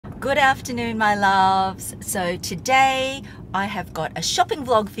Good afternoon, my loves. So today I have got a shopping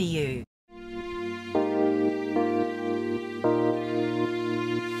vlog for you.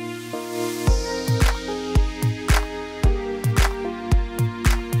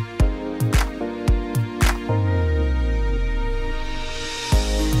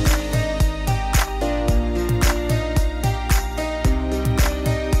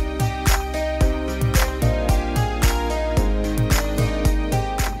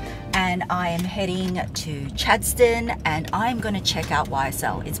 I am heading to Chadstone and I'm going to check out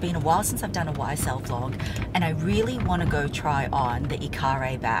YSL. It's been a while since I've done a YSL vlog and I really want to go try on the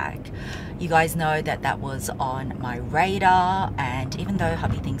ICARE bag. You guys know that that was on my radar, and even though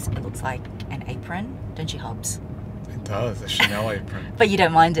hubby thinks it looks like an apron, don't you, Hobbs? It does, a Chanel apron. But you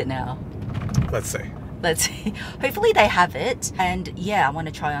don't mind it now? Let's see. Let's see. Hopefully they have it, and yeah, I want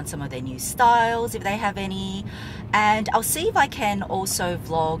to try on some of their new styles if they have any, and I'll see if I can also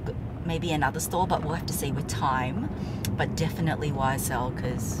vlog maybe another store, but we'll have to see with time. But definitely YSL,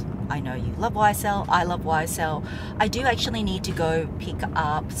 because I know you love YSL, I love YSL. I do actually need to go pick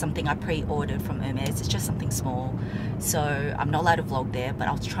up something I pre-ordered from Hermes. It's just something small, so I'm not allowed to vlog there, but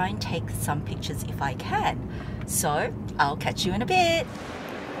I'll try and take some pictures if I can. So I'll catch you in a bit.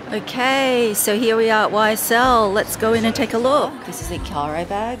 Okay, so here we are at YSL. Let's go in and take a look. This is the ICARE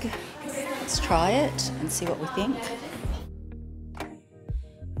bag. Let's try it and see what we think.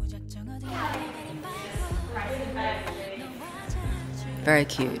 Very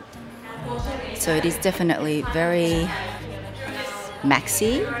cute. So it is definitely very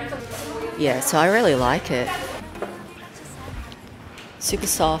maxi. Yeah, so I really like it. Super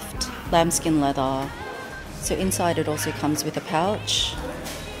soft, lambskin leather. So inside it also comes with a pouch,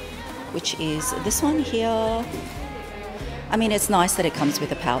 which is this one here. I mean, it's nice that it comes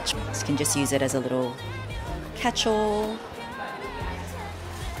with a pouch. You can just use it as a little catch-all.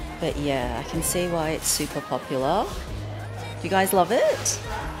 But yeah, I can see why it's super popular. You guys love it?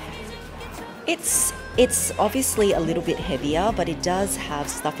 It's obviously a little bit heavier, but it does have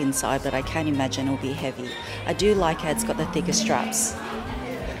stuff inside that I can't imagine will be heavy. I do like it. It's got the thicker straps.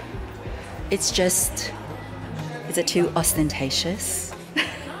 It's just, is it too ostentatious?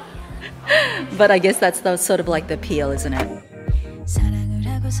 But I guess that's the, sort of like the appeal, isn't it?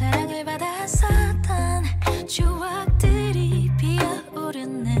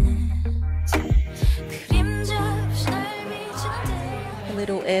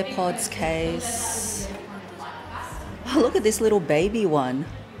 Little AirPods case. Oh, look at this little baby one.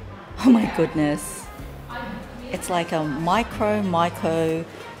 Oh my goodness. It's like a micro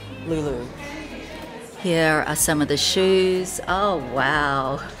Lulu. Here are some of the shoes. Oh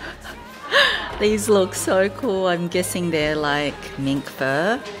wow. These look so cool. I'm guessing they're like mink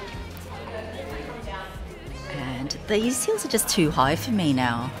fur. And these heels are just too high for me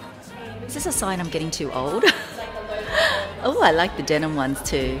now. Is this a sign I'm getting too old? Oh, I like the denim ones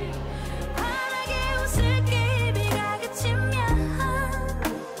too.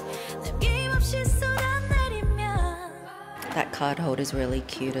 That card holder is really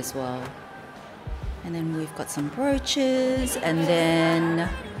cute as well. And then we've got some brooches and then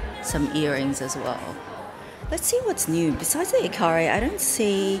some earrings as well. Let's see what's new. Besides the ICARE, I don't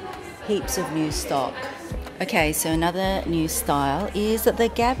see heaps of new stock. Okay, so another new style is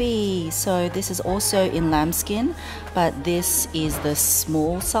the Gabby. So this is also in lambskin, but this is the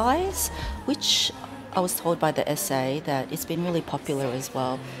small size, which I was told by the SA that it's been really popular as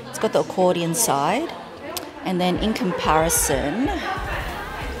well. It's got the accordion side, and then in comparison,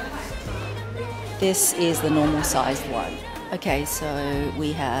 this is the normal sized one. Okay, so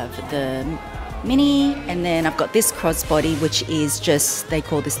we have the mini, and then I've got this crossbody, which is just, they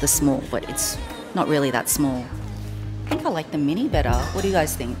call this the small, but it's not really that small. I think I like the mini better. What do you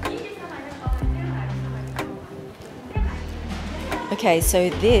guys think? Okay, so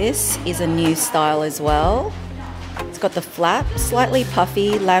this is a new style as well. It's got the flap, slightly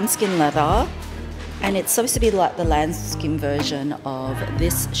puffy, lambskin leather, and it's supposed to be like the lambskin version of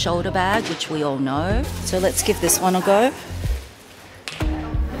this shoulder bag, which we all know. So let's give this one a go.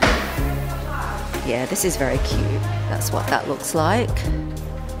 Yeah, this is very cute. That's what that looks like.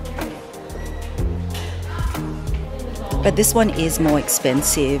 But this one is more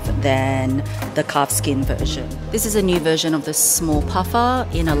expensive than the calfskin version. This is a new version of the small puffer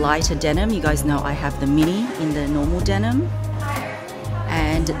in a lighter denim. You guys know I have the mini in the normal denim.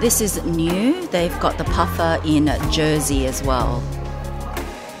 And this is new. They've got the puffer in jersey as well.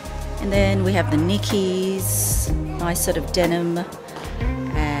 And then we have the Nikis, nice sort of denim.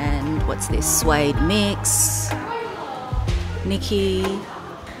 And what's this? Suede mix. Nikki.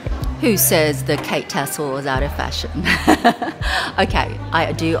 Who says the Kate tassel is out of fashion? Okay,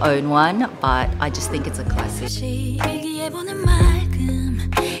 I do own one, but I just think it's a classic.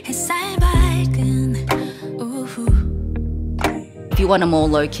 If you want a more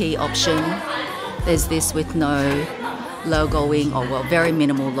low-key option, there's this with no logoing, or well, very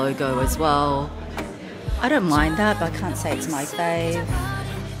minimal logo as well. I don't mind that, but I can't say it's my fave.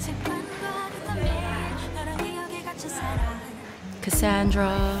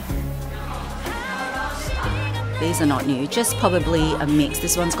 Cassandra. These are not new, just probably a mix.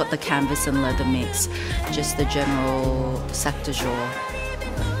 This one's got the canvas and leather mix, just the general sac de jour.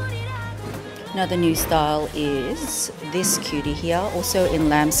 Another new style is this cutie here, also in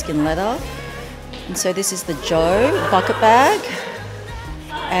lambskin leather. And so this is the Joe bucket bag.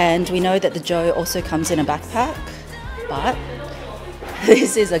 And we know that the Joe also comes in a backpack, but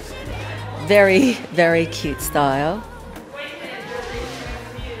this is a very, very cute style.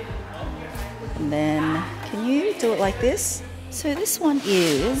 And then, can you do it like this? So this one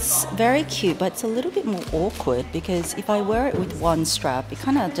is very cute, but it's a little bit more awkward because if I wear it with one strap, it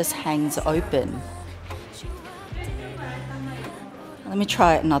kind of just hangs open. Let me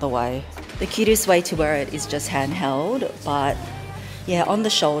try it another way. The cutest way to wear it is just handheld, but yeah, on the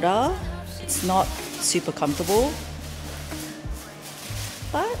shoulder, it's not super comfortable.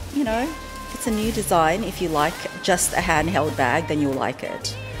 But, you know, it's a new design. If you like just a handheld bag, then you'll like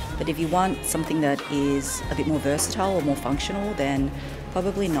it. But if you want something that is a bit more versatile or more functional, then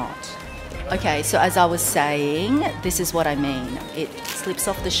probably not. Okay, so as I was saying, this is what I mean. It slips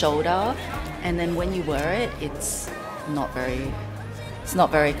off the shoulder, and then when you wear it, it's not very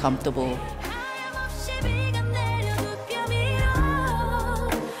comfortable.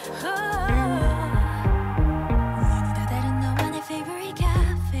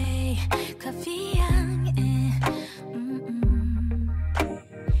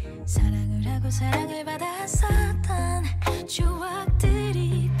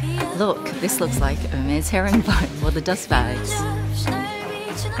 Look, this looks like Hermes herringbone, or the dust bags.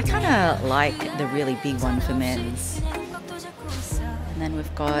 I kind of like the really big one for men's. And then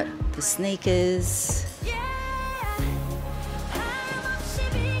we've got the sneakers.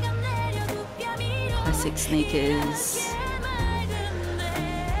 Classic sneakers.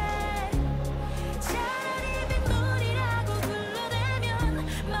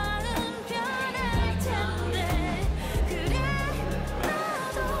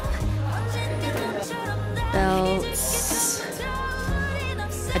 Belts.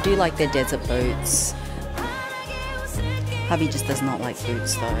 I do like their desert boots. Hubby just does not like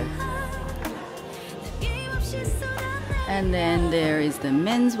boots though. And then there is the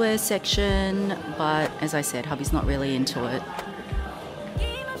menswear section, but as I said, hubby's not really into it.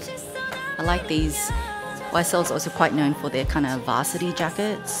 I like these. YSL is also quite known for their kind of varsity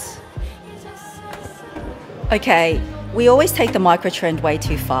jackets. Okay, we always take the micro trend way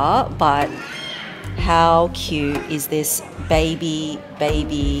too far, but how cute is this baby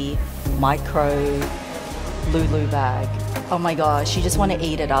micro Lulu bag? Oh my gosh, you just want to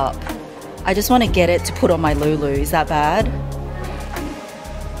eat it up. I just want to get it to put on my Lulu. Is that bad?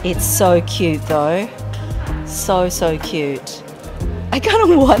 It's so cute though. So cute. I kind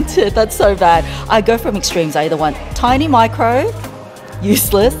of want it. That's so bad. I go from extremes. I either want tiny micro,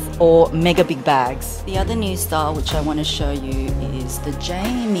 useless, or mega big bags. The other new style which I want to show you is the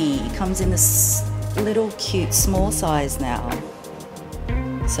Jamie. It comes in this little cute small size now.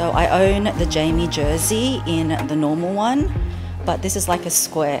 So I own the Jamie jersey in the normal one, but this is like a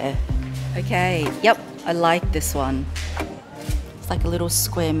square. Okay, yep, I like this one. It's like a little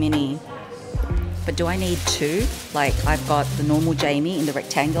square mini. But do I need two? Like, I've got the normal Jamie in the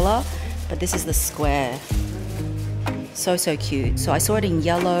rectangular, but this is the square. So cute. So I saw it in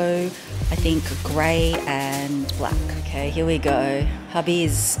yellow, I think grey and black. Okay, here we go. Hubby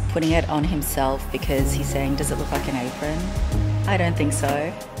is putting it on himself because he's saying, does it look like an apron? I don't think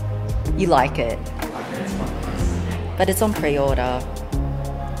so. You like it. But it's on pre-order.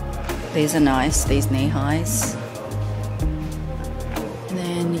 These are nice, these knee highs. And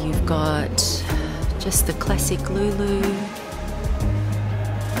then you've got just the classic Lulu.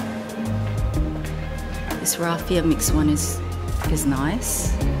 This raffia mix one is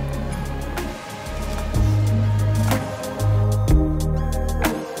nice.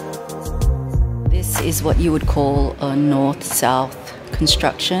 This is what you would call a north-south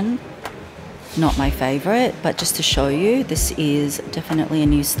construction. Not my favorite, but just to show you, this is definitely a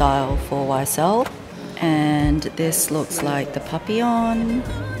new style for YSL. And this looks like the papillon.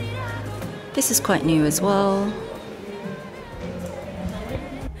 This is quite new as well.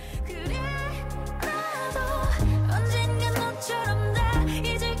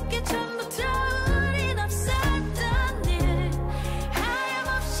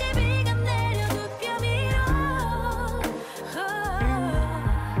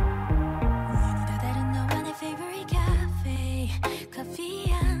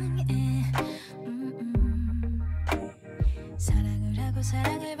 사랑하고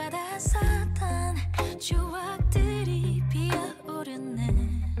사랑을 받았었던 추억들이 피어오르네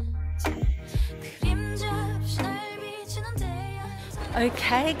그림자 없이 날 비추는 태양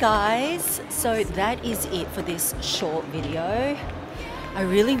Okay guys, so that is it for this short video. I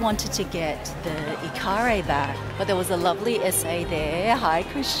really wanted to get the ICARE bag, but there was a lovely essay there. Hi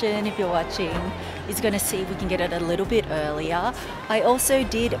Christian, if you're watching. He's going to see if we can get it a little bit earlier. I also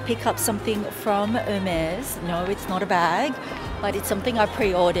did pick up something from Hermes. No, it's not a bag, but it's something I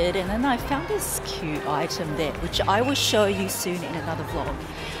pre-ordered, and then I found this cute item there, which I will show you soon in another vlog.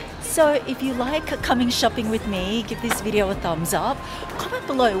 So if you like coming shopping with me, give this video a thumbs up. Comment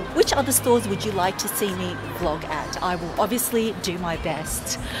below which other stores would you like to see me vlog at. I will obviously do my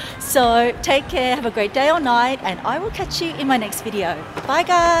best. So take care, have a great day or night, and I will catch you in my next video. Bye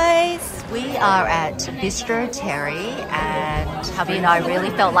guys! We are at Bistro Terry, and hubby and I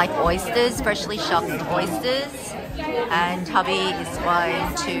really felt like oysters, freshly shucked oysters. And hubby is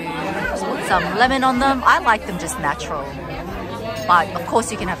going to put some lemon on them. I like them just natural. But of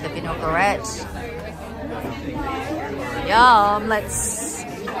course you can have the vinaigrette. Yum, let's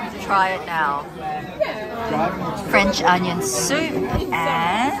try it now. French onion soup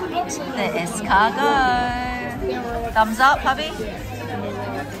and the escargot. Thumbs up, hubby?